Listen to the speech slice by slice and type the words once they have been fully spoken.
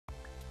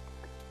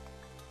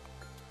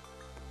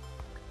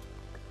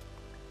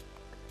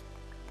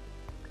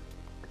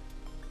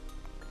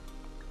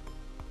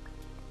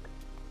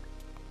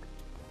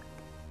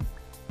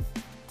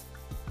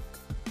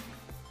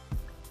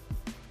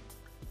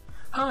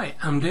Hi,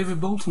 I'm David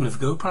Bolton of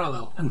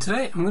GoParallel, and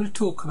today I'm going to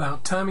talk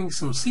about timing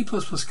some C++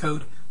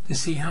 code to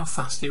see how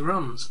fast it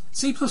runs.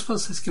 C++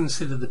 is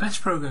considered the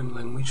best programming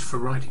language for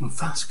writing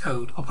fast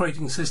code.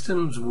 Operating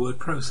systems, word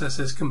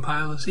processors,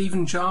 compilers,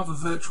 even Java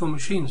virtual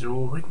machines are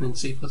all written in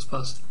C++.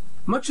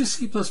 Much as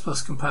C++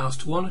 compiles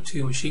to one or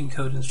two machine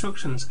code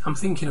instructions, I'm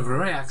thinking of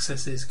array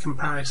accesses,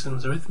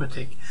 comparisons,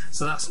 arithmetic,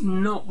 so that's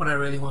not what I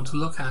really want to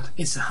look at.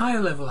 It's the higher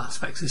level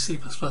aspects of C++,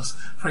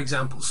 for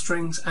example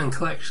strings and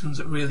collections,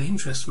 that really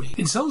interest me.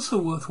 It's also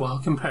worthwhile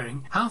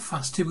comparing how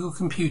fast typical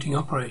computing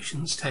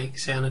operations take,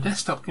 say, on a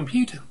desktop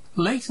computer.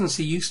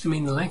 Latency used to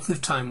mean the length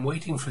of time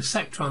waiting for a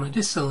sector on a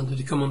disk cylinder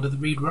to come under the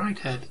read-write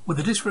head. With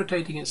the disk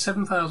rotating at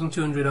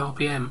 7,200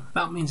 RPM,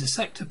 that means a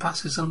sector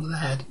passes under the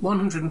head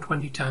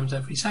 120 times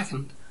every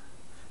second.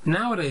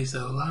 Nowadays,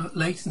 though,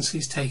 latency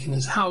is taken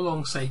as how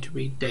long, say, to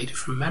read data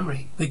from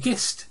memory. The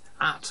GIST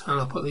at, and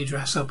I'll put the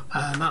address up,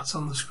 and that's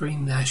on the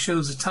screen there,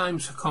 shows the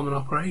times for common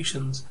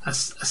operations. A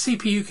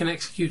CPU can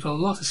execute a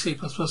lot of C++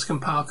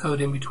 compile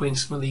code in between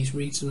some of these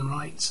reads and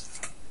writes.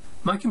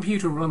 My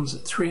computer runs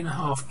at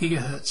 3.5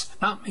 GHz.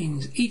 That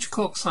means each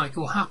clock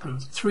cycle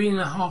happens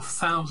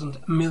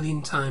 3,500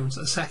 million times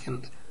a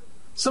second.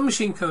 Some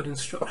machine code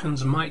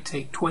instructions might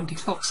take 20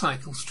 clock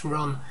cycles to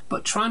run,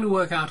 but trying to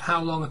work out how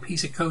long a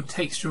piece of code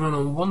takes to run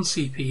on one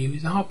CPU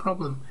is a hard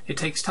problem. It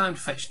takes time to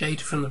fetch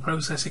data from the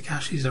processor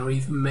caches or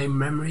even main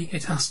memory.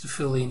 It has to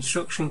fill the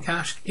instruction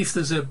cache. If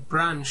there's a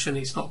branch and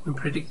it's not been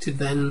predicted,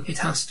 then it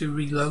has to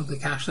reload the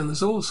cache, and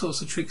there's all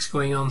sorts of tricks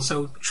going on,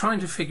 so trying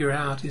to figure it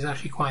out is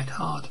actually quite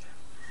hard.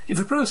 If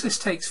a process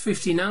takes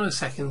 50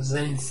 nanoseconds,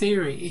 then in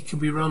theory it can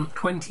be run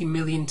 20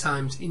 million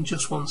times in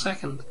just 1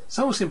 second. It's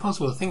almost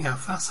impossible to think how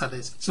fast that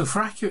is. So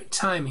for accurate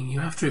timing,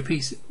 you have to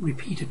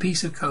repeat a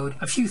piece of code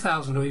a few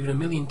thousand or even a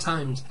million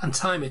times and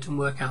time it and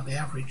work out the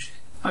average.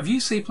 I've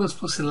used C++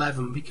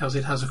 11 because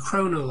it has a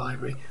chrono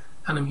library,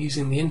 and I'm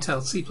using the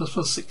Intel C++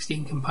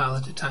 16 compiler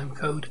to time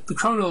code. The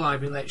chrono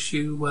library lets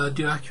you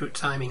do accurate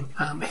timing.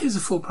 Here's the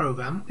full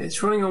program.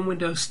 It's running on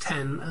Windows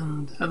 10,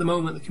 and at the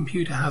moment the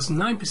computer has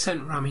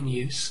 9% RAM in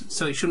use,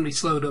 so it shouldn't be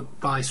slowed up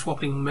by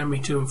swapping memory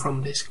to and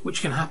from disk,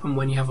 which can happen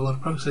when you have a lot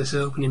of processes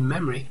open in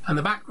memory. And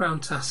the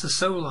background tasks are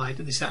so light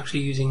that it's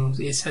actually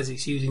it says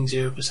it's using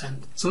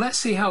 0%. So let's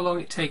see how long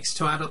it takes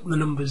to add up the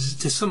numbers,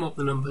 to sum up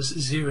the numbers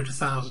 0 to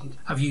 1000.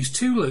 I've used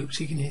two loops.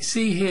 You can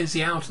see here's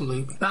the outer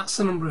loop. That's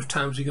the number of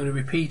times we're going to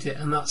repeat it,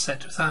 and that's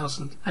set to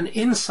 1000. And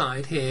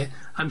inside here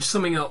I'm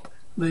summing up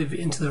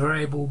into the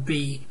variable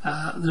b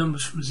the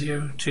numbers from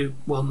 0 to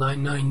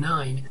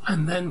 999,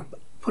 and then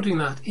putting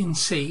that in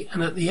C,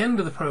 and at the end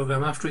of the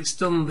program, after it's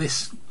done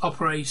this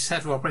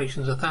set of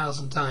operations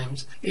 1,000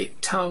 times,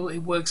 it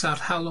works out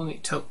how long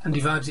it took and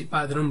divides it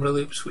by the number of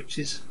loops, which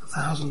is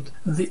 1,000.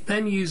 It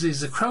then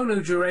uses the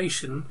chrono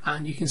duration,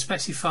 and you can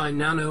specify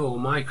nano or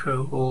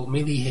micro or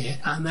milli here,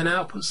 and then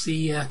outputs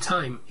the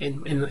time.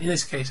 In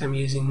this case I'm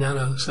using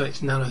nano, so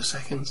it's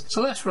nanoseconds.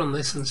 So let's run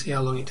this and see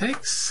how long it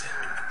takes.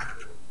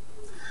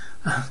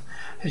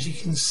 As you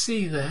can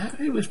see there,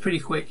 it was pretty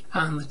quick,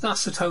 and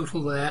that's the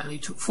total there, and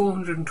it took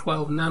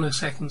 412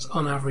 nanoseconds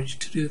on average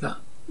to do that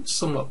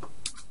sum up.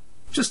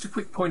 Just a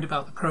quick point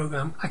about the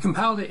program. I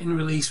compiled it in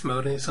release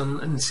mode, and it's in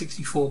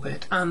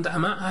 64-bit, and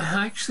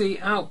I actually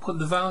output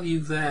the value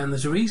there, and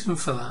there's a reason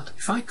for that.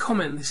 If I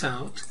comment this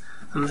out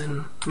and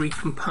then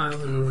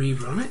recompile and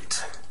rerun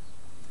it,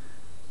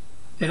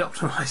 it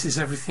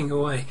optimizes everything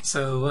away,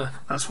 so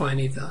that's why I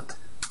need that.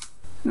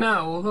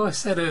 Now, although I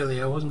said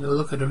earlier I wasn't going to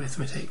look at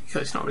arithmetic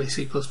because it's not really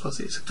C++,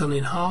 it's done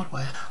in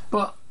hardware,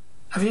 but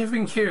have you ever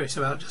been curious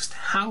about just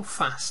how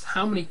fast,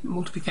 how many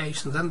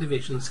multiplications and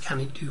divisions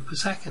can it do per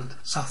second?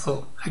 So I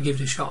thought I'd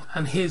give it a shot,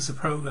 and here's the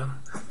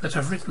program that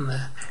I've written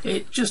there.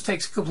 It just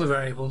takes a couple of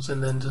variables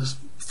and then does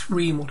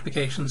 3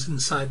 multiplications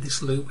inside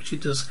this loop, which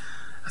it does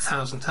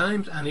 1,000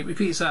 times, and it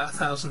repeats that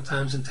 1,000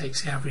 times and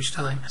takes the average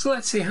time. So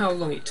let's see how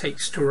long it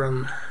takes to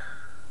run.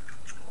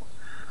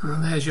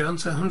 And there's your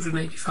answer,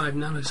 185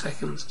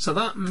 nanoseconds. So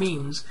that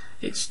means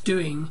it's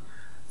doing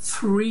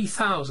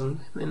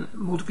 3,000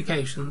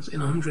 multiplications in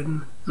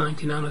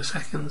 190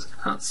 nanoseconds.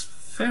 That's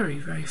very,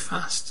 very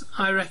fast.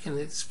 I reckon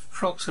it's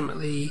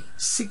approximately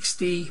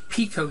 60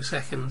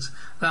 picoseconds.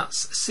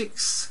 That's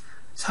 6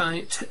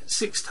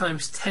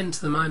 times 10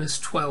 to the minus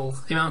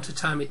 12, the amount of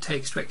time it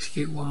takes to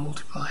execute one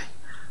multiply,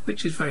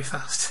 which is very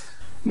fast.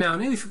 Now, I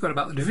nearly forgot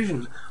about the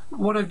division.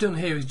 What I've done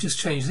here is just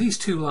change these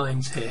two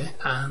lines here,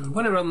 and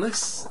when I run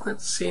this,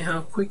 let's see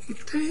how quick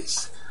it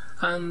is.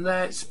 And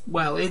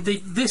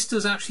this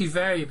does actually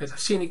vary a bit. I've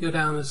seen it go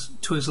down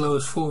to as low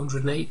as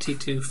 480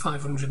 to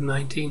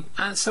 519,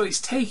 and so it's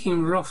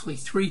taking roughly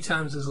 3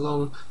 times as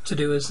long to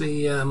do as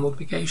the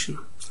multiplication.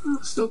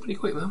 Still pretty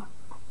quick though.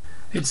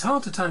 It's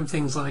hard to time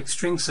things like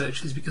string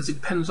searches because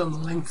it depends on the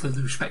length of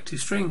the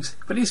respective strings,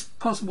 but it's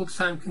possible to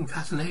time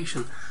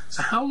concatenation.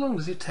 So how long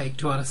does it take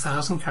to add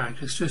 1,000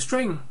 characters to a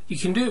string? You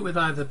can do it with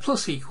either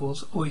plus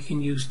equals, or you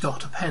can use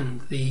dot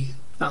append, the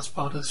That's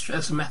part of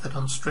as a method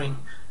on string.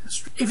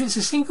 If it's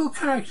a single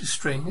character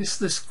string,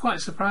 this is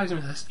quite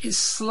surprising. It's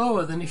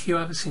slower than if you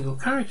have a single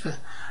character.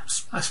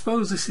 I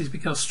suppose this is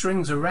because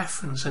strings are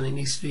reference and it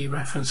needs to be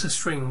reference a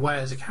string,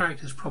 whereas a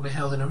character is probably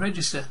held in a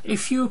register.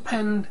 If you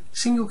append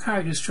single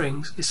character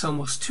strings, it's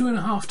almost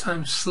 2.5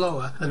 times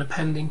slower than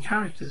appending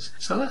characters.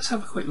 So let's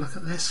have a quick look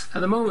at this. At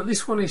the moment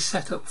this one is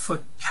set up for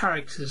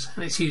characters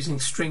and it's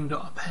using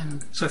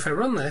string.append. So if I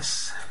run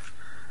this,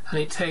 and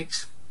it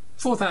takes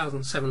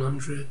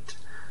 4,700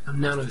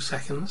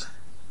 nanoseconds.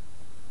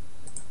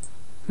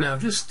 Now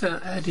I've just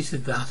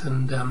edited that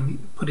and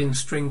put in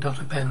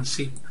string.append,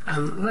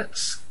 and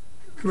let's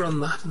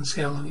run that and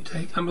see how long it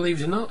takes. And believe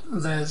it or not,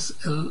 there's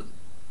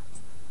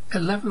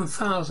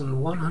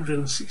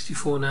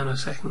 11,164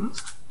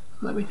 nanoseconds.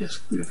 Let me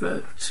just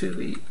revert to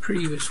the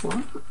previous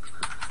one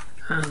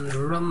and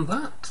run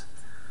that,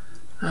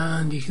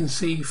 and you can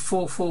see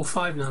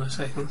 445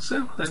 nanoseconds,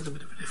 so there's a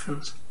bit of a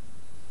difference.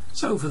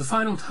 So for the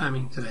final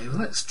timing today,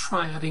 let's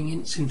try adding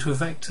ints into a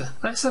vector.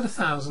 Let's set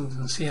 1,000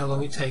 and see how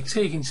long it takes.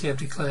 Here you can see I've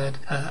declared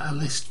a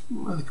list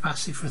with a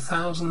capacity for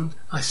 1,000.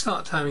 I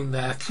start timing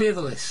there, clear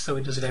the list so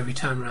it does it every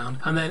time round,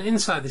 and then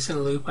inside this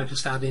inner loop I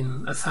just add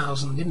in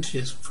 1,000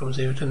 integers from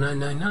 0 to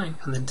 999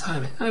 and then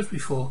time it as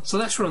before. So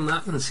let's run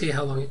that and see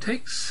how long it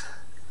takes.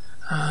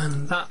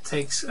 And that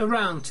takes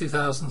around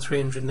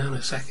 2,300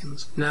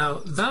 nanoseconds.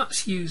 Now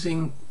that's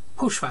using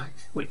pushback,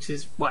 which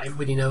is what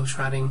everybody knows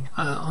for adding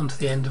onto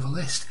the end of a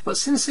list. But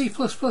since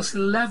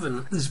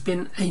C++11, there's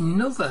been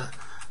another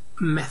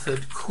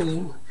method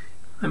called,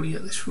 let me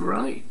get this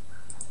right,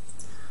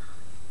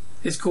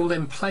 it's called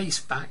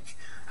emplaceback,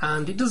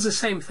 and it does the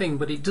same thing,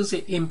 but it does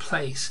it in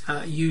place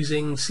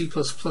using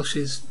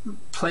C++'s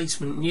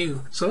placement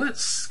new. So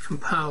let's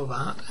compile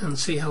that and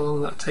see how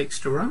long that takes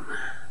to run.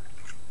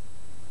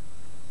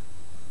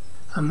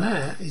 And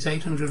there is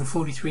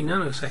 843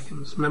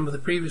 nanoseconds. Remember the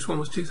previous one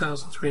was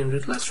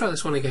 2,300. Let's try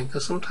this one again,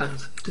 because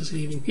sometimes it doesn't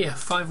even,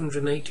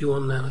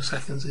 581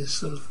 nanoseconds is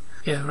sort of,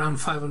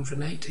 around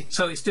 580.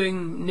 So it's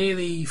doing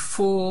nearly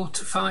 4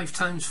 to 5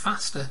 times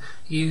faster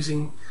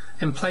using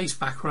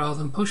emplaceback rather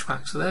than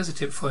pushback. So there's a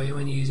tip for you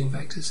when you're using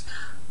vectors.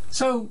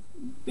 So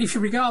if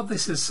you regard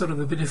this as sort of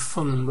a bit of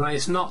fun, right,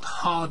 it's not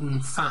hard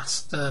and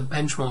fast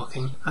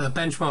benchmarking.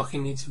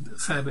 Benchmarking needs a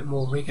fair bit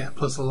more rigor,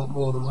 plus a lot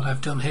more than what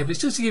I've done here, but it's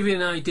just to give you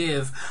an idea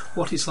of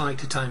what it's like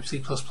to time C++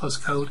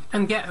 code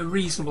and get a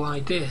reasonable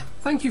idea.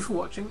 Thank you for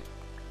watching.